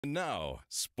And now,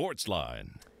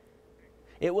 Sportsline.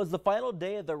 It was the final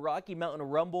day of the Rocky Mountain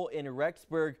Rumble in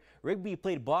Rexburg. Rigby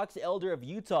played Box Elder of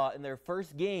Utah in their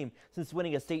first game since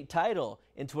winning a state title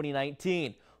in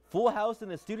 2019. Full house in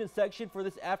the student section for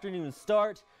this afternoon's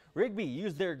start. Rigby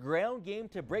used their ground game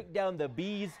to break down the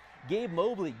Bees. Gabe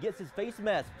Mobley gets his face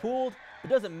mask pulled. It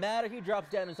doesn't matter, he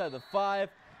drops down inside the 5.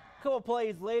 A couple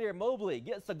plays later, Mobley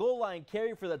gets the goal line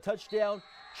carry for the touchdown.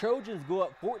 Trojans go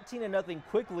up 14-0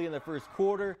 quickly in the first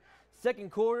quarter.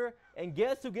 Second quarter, and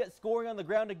guess who gets scoring on the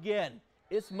ground again?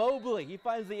 It's Mobley. He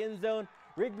finds the end zone.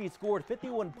 Rigby scored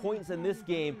 51 points in this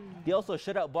game. They also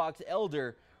shut out Box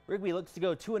Elder. Rigby looks to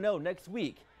go 2-0 next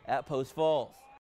week at Post Falls.